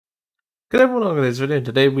Good everyone, on this video.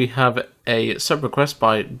 Today we have a sub request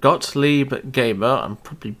by Gottlieb Gamer. I'm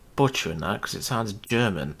probably butchering that because it sounds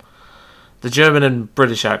German. The German and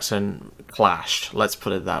British accent clashed, let's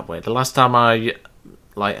put it that way. The last time I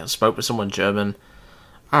spoke with someone German,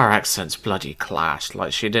 our accents bloody clashed.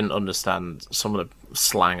 Like, she didn't understand some of the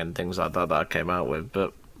slang and things like that I came out with,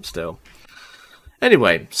 but still.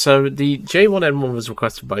 Anyway, so the J1N1 was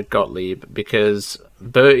requested by Gottlieb because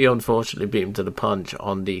Bertie unfortunately beat him to the punch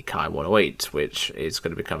on the Kai 108, which is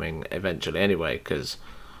going to be coming eventually anyway, because,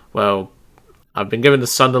 well, I've been given the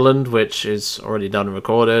Sunderland, which is already done and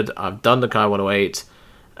recorded. I've done the Kai 108,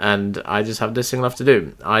 and I just have this thing left to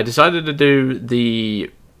do. I decided to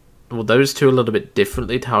do those two a little bit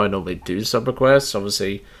differently to how I normally do sub requests,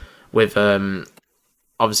 obviously, with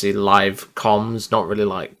obviously live comms, not really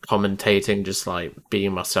like commentating, just like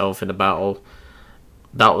being myself in a battle.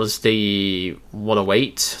 That was the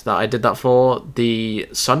 108 that I did that for. The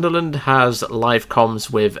Sunderland has live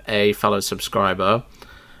comms with a fellow subscriber,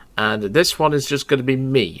 and this one is just going to be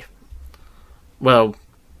me. Well,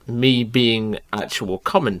 me being actual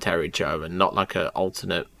commentary Joe, and not like an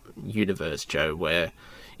alternate universe Joe where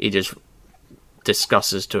he just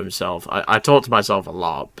discusses to himself. I talk to myself a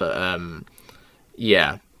lot, but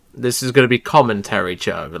yeah, this is going to be commentary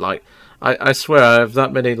Joe. Like, I swear I have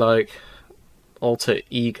that many like alter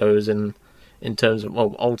egos in terms of,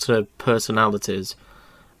 well, alter personalities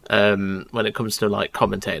when it comes to like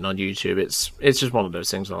commentating on YouTube. It's just one of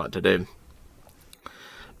those things I like to do.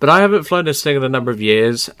 But I haven't flown this thing in a number of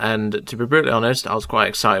years, and to be brutally honest, I was quite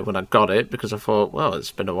excited when I got it because I thought, well,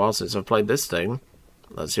 it's been a while since I've played this thing.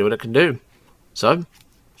 Let's see what it can do. So,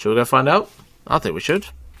 should we go find out? I think we should.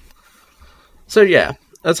 So yeah,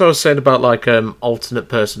 as I was saying about like alternate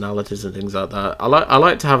personalities and things like that, I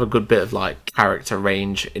like to have a good bit of like character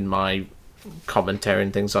range in my commentary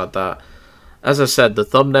and things like that. As I said, the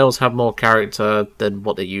thumbnails have more character than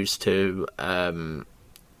what they used to.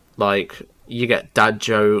 Like, you get dad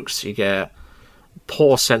jokes, you get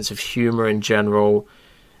poor sense of humor in general,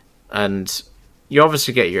 and you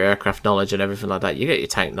obviously get your aircraft knowledge and everything like that. You get your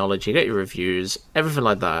tank knowledge, you get your reviews, everything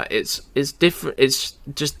like that. It's different. It's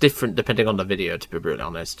just different depending on the video, to be brutally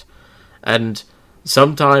honest. And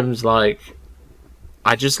sometimes, like,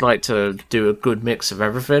 I just like to do a good mix of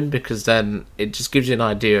everything, because then it just gives you an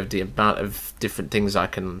idea of the amount of different things I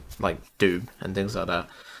can like do and things like that.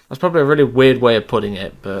 That's probably a really weird way of putting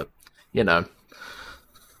it, but you know,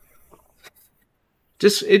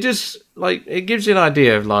 it gives you an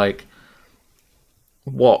idea of like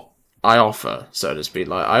what I offer, so to speak.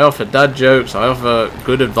 Like, I offer dad jokes, I offer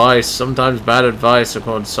good advice, sometimes bad advice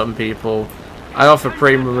according to some people. I offer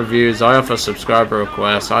premium reviews, I offer subscriber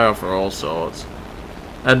requests, I offer all sorts.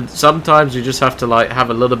 And sometimes you just have to like have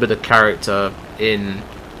a little bit of character in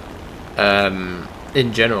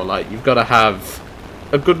general. Like, you've got to have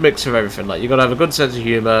a good mix of everything. Like, you've got to have a good sense of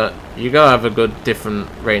humor, you got to have a good different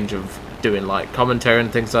range of doing like commentary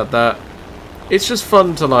and things like that. It's just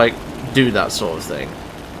fun to like do that sort of thing.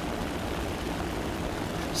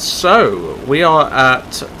 So we are at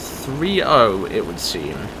 3-0, it would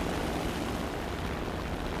seem.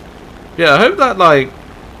 Yeah, I hope that like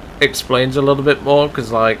explains a little bit more,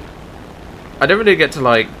 because like I don't really get to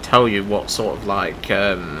like tell you what sort of like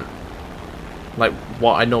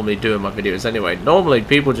what I normally do in my videos anyway. Normally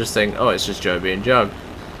people just think, oh, it's just Joe being Joe.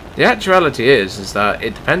 The actuality is that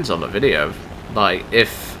it depends on the video. Like,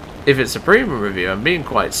 if it's a premium review, I'm being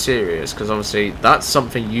quite serious, because obviously that's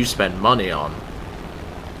something you spend money on.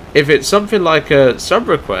 If it's something like a sub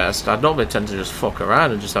request, I'd normally tend to just fuck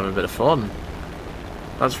around and just have a bit of fun.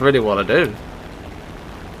 That's really what I do.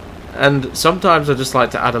 And sometimes I just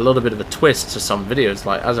like to add a little bit of a twist to some videos.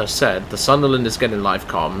 Like, as I said, the Sunderland is getting live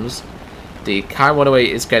comms. The Kai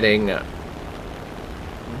 108 is getting,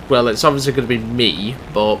 well, it's obviously going to be me,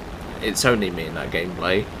 but it's only me in that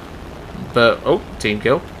gameplay. But, oh, team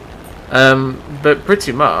kill. But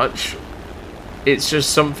pretty much, it's just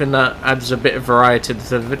something that adds a bit of variety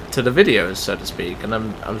to the videos, so to speak, and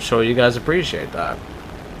I'm sure you guys appreciate that.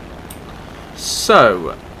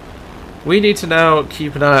 So, we need to now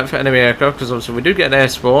keep an eye out for enemy aircraft, because obviously we do get an air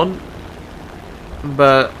spawn,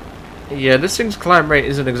 but yeah, this thing's climb rate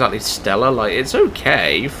isn't exactly stellar. Like, it's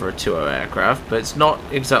okay for a 2.0 aircraft, but it's not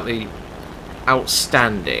exactly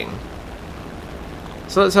outstanding.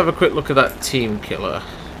 So let's have a quick look at that team killer.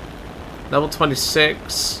 Level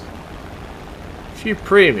 26. A few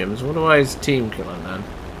premiums. Wonder why he's team killing then.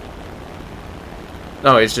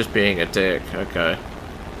 Oh, he's just being a dick. Okay.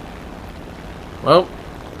 Well,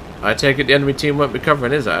 I take it the enemy team won't be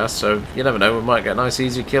covering his ass, so you never know, we might get a nice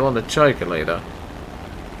easy kill on the Chiker later.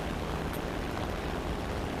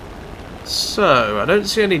 So, I don't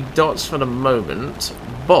see any dots for the moment,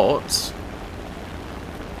 but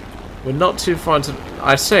we're not too far into...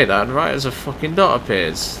 I say that right as a fucking dot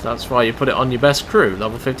appears. That's why you put it on your best crew,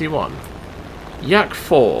 level 51. Yak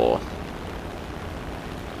 4.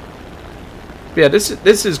 Yeah,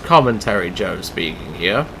 this is commentary Joe speaking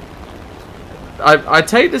here. I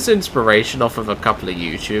take this inspiration off of a couple of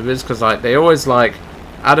YouTubers, because like they always like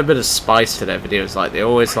add a bit of spice to their videos. Like they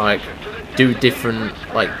always like do different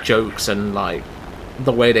like jokes and like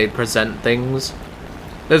the way they present things.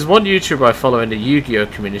 There's one YouTuber I follow in the Yu-Gi-Oh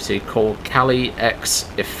community called Cali X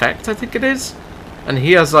Effect, I think it is, and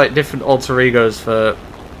he has like different alter egos for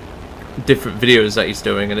different videos that he's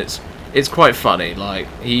doing, and it's quite funny. Like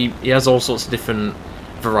he has all sorts of different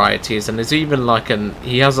varieties, and there's even like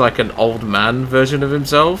he has like an old man version of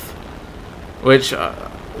himself, which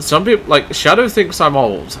some people like Shadow thinks I'm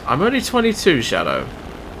old. I'm only 22, Shadow,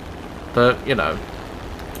 but you know.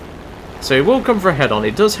 So he will come for a head on.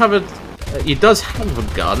 He does have a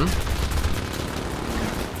gun,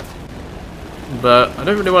 but I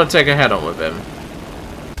don't really want to take a head on with him.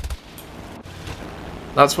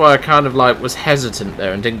 That's why I kind of like was hesitant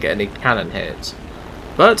there and didn't get any cannon hits.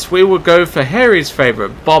 But we will go for Harry's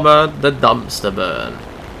favourite bomber, the dumpster burn.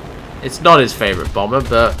 It's not his favourite bomber,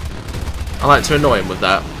 but I like to annoy him with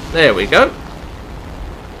that. There we go.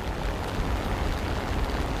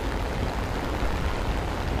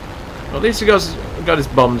 Well, at least he got his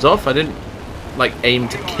bombs off. I didn't like aim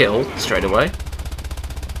to kill straight away.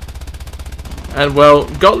 And well,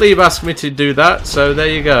 Gottlieb asked me to do that, so there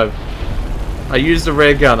you go. I used the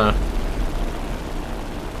rear gunner,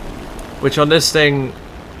 which on this thing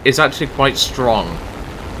is actually quite strong.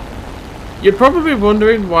 You're probably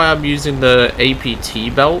wondering why I'm using the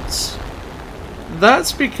APT belts.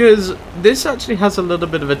 That's because this actually has a little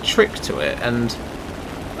bit of a trick to it, and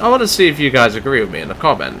I want to see if you guys agree with me in the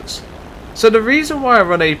comments. So the reason why I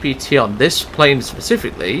run APT on this plane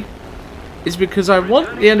specifically is because I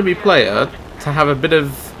want the enemy player to have a bit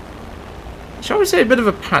of, shall we say, a bit of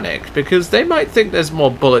a panic, because they might think there's more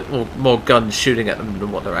bullet or more guns shooting at them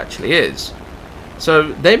than what there actually is.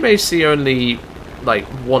 So they may see only like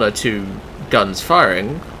 1 or 2 guns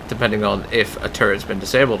firing, depending on if a turret's been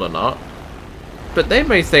disabled or not. But they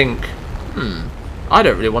may think, I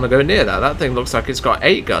don't really want to go near that. That thing looks like it's got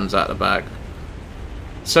 8 guns out the back.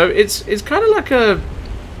 So it's kind of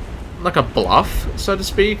like a bluff, so to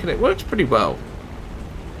speak, and it works pretty well.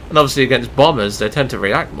 And obviously against bombers, they tend to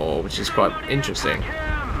react more, which is quite interesting.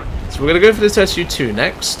 So we're going to go for this SU-2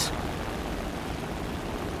 next.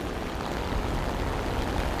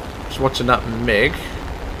 Just watching that MiG.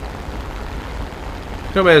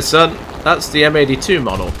 Come here, son. That's the M82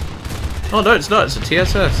 model. Oh no, it's not. It's a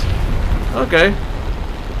TSS. Okay.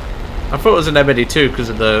 I thought it was an M82 because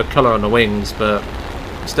of the colour on the wings, but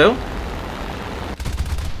still.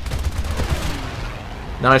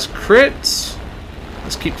 Nice crit.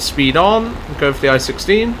 Let's keep the speed on and go for the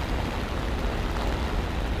I-16.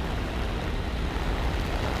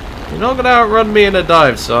 You're not going to outrun me in a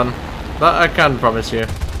dive, son. That I can promise you.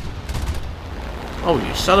 Oh,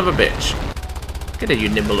 you son of a bitch. Get here, you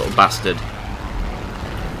nimble little bastard.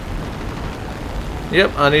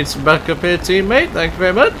 Yep, I need some backup here, teammate. Thank you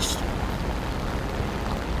very much.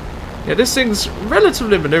 Yeah, this thing's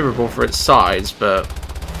relatively maneuverable for its size, but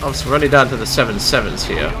obviously we're only down to the 7.7s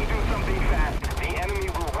here.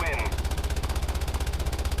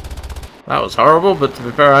 That was horrible, but to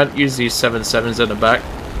be fair, I don't use these 7.7s in the back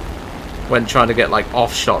when trying to get like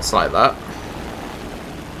off shots like that.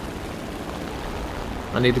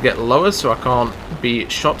 I need to get lower so I can't be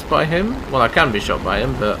shot by him. Well, I can be shot by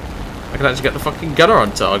him, but I can actually get the fucking gunner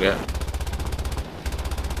on target.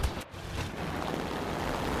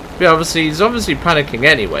 Yeah, obviously, he's obviously panicking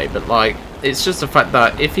anyway, but like, it's just the fact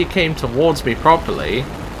that if he came towards me properly,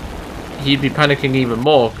 he'd be panicking even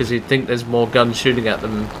more because he'd think there's more guns shooting at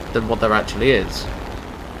them than what there actually is.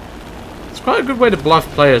 It's quite a good way to bluff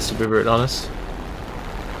players, to be brutally honest.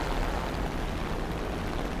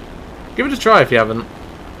 Give it a try if you haven't.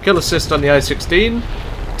 Kill assist on the I-16.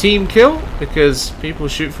 Team kill, because people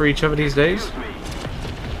shoot for each other these days.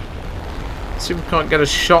 See if we can't get a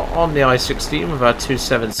shot on the I-16 with our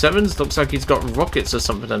 277s. Looks like he's got rockets or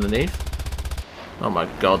something underneath. Oh my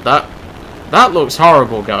god, that looks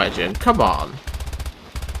horrible, Gaijin. Come on.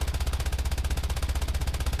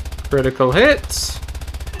 Critical hits.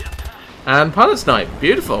 And pilot snipe.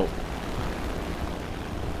 Beautiful.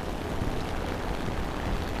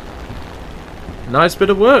 Nice bit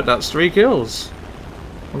of work. That's 3 kills.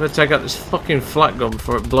 I'm going to take out this fucking flat gun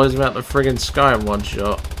before it blows me out the friggin' sky in one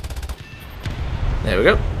shot. There we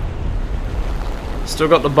go. Still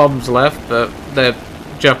got the bombs left, but they're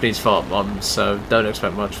Japanese fart bombs, so don't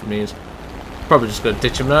expect much from these. Probably just gonna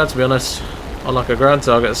ditch them now, to be honest. On like a ground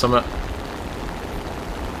target or something.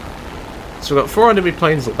 So we've got 4 enemy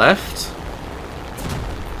planes left.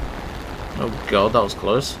 Oh god, that was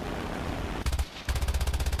close.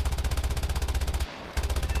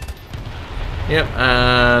 Yep,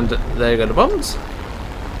 and there you go, the bombs.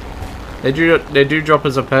 They do drop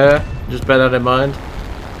as a pair, just bear that in mind.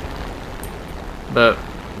 But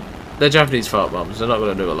they're Japanese fart bombs, they're not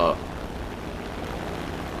going to do a lot.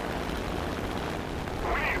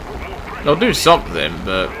 They'll do something,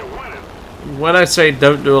 but when I say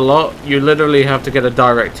don't do a lot, you literally have to get a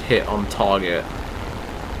direct hit on target.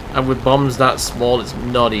 And with bombs that small, it's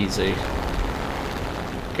not easy.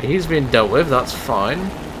 Okay, he's being dealt with, that's fine.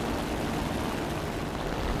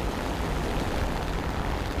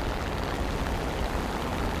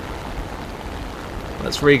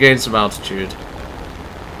 Let's regain some altitude.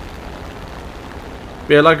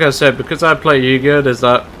 But yeah, like I said, because I play Yu-Gi-Oh! There's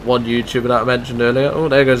that one YouTuber that I mentioned earlier. Oh,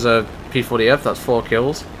 there goes a P40F, that's 4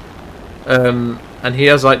 kills. And he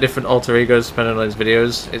has like different alter egos depending on his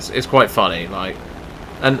videos. It's quite funny, like,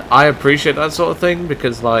 and I appreciate that sort of thing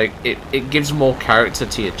because like it gives more character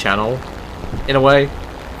to your channel in a way.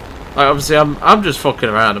 Like obviously I'm just fucking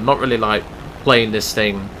around. I'm not really like playing this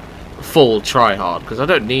thing full try hard because I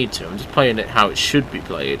don't need to. I'm just playing it how it should be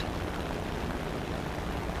played.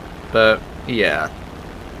 But yeah,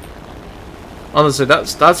 honestly,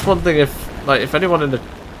 that's one thing. If anyone in the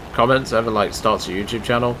comments ever like starts a YouTube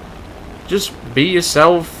channel, just be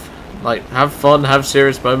yourself. Like have fun, have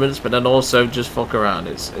serious moments, but then also just fuck around.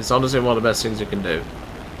 It's honestly one of the best things you can do.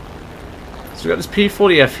 So we've got this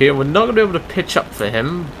P40F here. We're not going to be able to pitch up for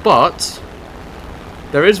him, but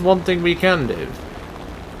there is one thing we can do.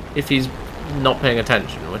 If he's not paying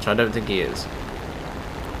attention, which I don't think he is.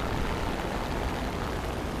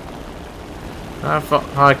 How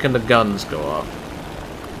high can the guns go up?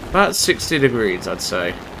 About 60 degrees, I'd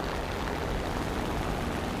say.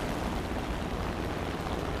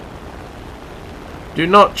 Do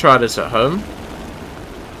not try this at home.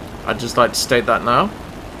 I'd just like to state that now.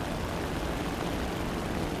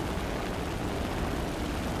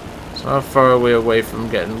 So how far are we away from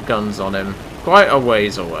getting guns on him? Quite a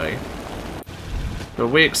ways away. But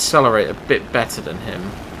we accelerate a bit better than him.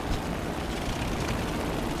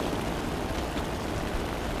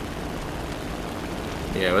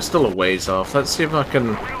 Yeah, we're still a ways off. Let's see if I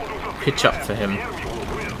can pitch up for him.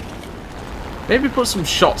 Maybe put some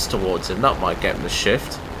shots towards him. That might get him to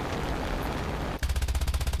shift.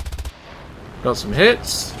 Got some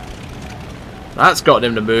hits. That's got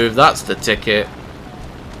him to move. That's the ticket.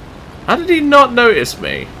 How did he not notice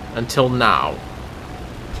me until now?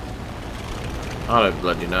 I don't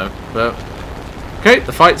bloody know. But okay,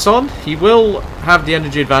 the fight's on. He will have the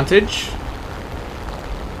energy advantage.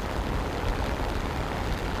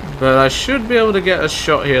 But I should be able to get a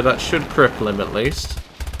shot here that should cripple him at least.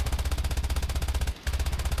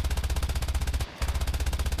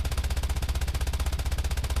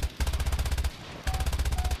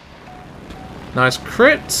 Nice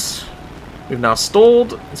crit. We've now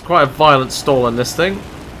stalled. It's quite a violent stall in this thing.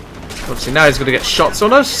 Obviously now he's going to get shots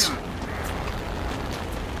on us.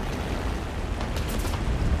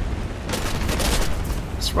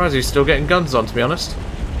 Surprised he's still getting guns on, to be honest.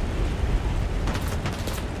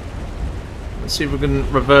 Let's see if we can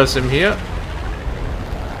reverse him here.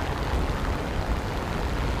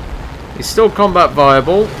 He's still combat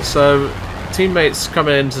viable, so teammates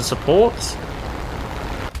coming in to support.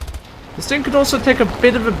 This thing could also take a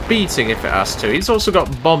bit of a beating if it has to. He's also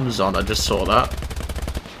got bombs on, I just saw that.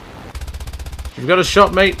 If you've got a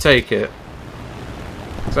shot, mate, take it.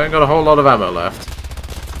 Because I ain't got a whole lot of ammo left.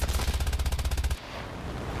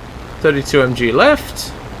 32 MG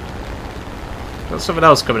left. Got something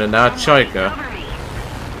else coming in now, Chaika.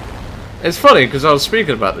 It's funny, because I was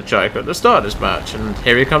speaking about the Chaika at the start of this match, and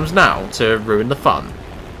here he comes now to ruin the fun.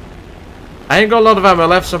 I ain't got a lot of ammo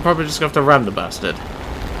left, so I'm probably just going to have to ram the bastard.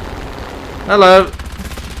 Hello.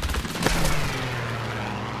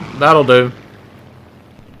 That'll do.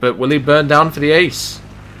 But will he burn down for the ace?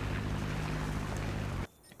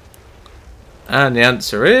 And the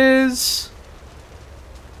answer is...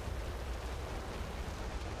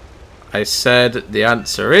 I said the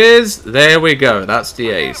answer is... There we go, that's the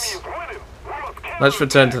ace. Let's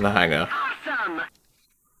return to the hangar.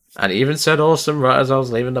 And he even said awesome right as I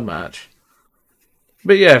was leaving the match.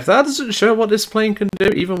 But yeah, if that doesn't show what this plane can do,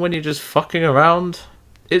 even when you're just fucking around,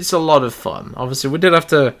 it's a lot of fun. Obviously, we did have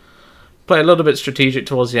to play a little bit strategic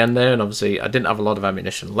towards the end there, and obviously I didn't have a lot of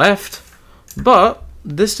ammunition left. But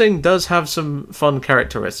this thing does have some fun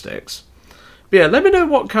characteristics. But yeah, let me know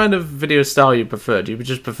what kind of video style you prefer. Do you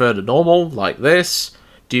just prefer the normal, like this?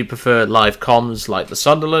 Do you prefer live comms, like the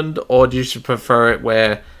Sunderland? Or do you prefer it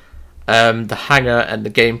where the hangar and the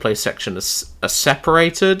gameplay section are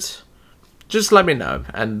separated? Just let me know,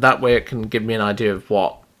 and that way it can give me an idea of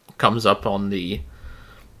what comes up on the,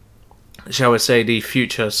 shall we say, the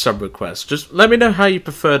future sub requests. Just let me know how you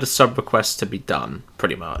prefer the sub requests to be done,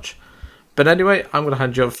 pretty much. But anyway, I'm going to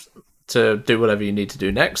hand you off to do whatever you need to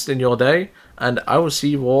do next in your day, and I will see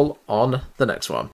you all on the next one.